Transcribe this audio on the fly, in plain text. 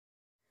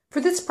For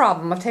this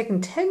problem, I've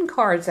taken 10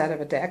 cards out of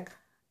a deck,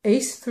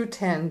 ace through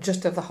 10,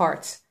 just of the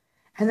hearts.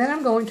 And then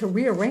I'm going to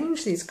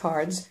rearrange these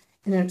cards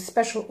in a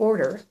special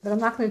order that I'm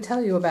not going to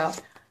tell you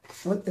about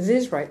what it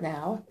is right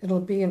now. It'll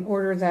be an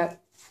order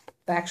that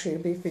actually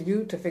will be for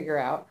you to figure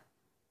out.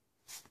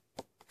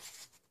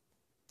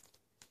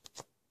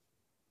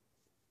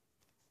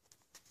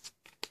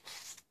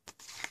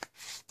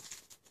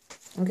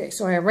 Okay,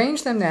 so I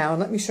arrange them now,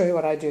 and let me show you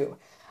what I do.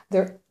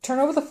 Turn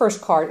over the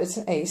first card, it's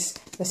an ace.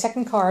 The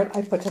second card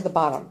I put to the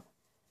bottom.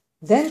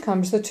 Then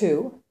comes the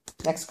 2,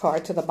 next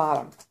card to the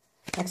bottom.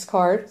 Next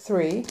card,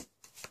 3,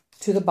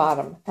 to the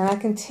bottom. And I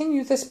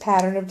continue this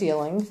pattern of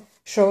dealing,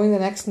 showing the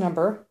next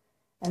number,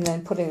 and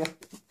then putting the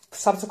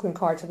subsequent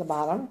card to the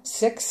bottom.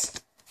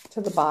 6 to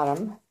the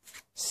bottom,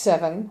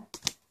 7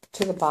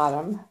 to the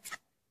bottom,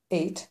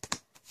 8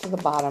 to the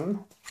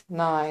bottom,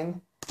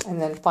 9,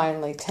 and then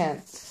finally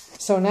 10.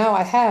 So now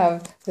I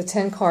have the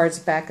 10 cards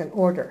back in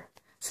order.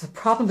 So the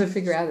problem to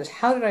figure out is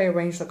how did I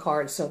arrange the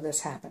cards so this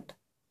happened?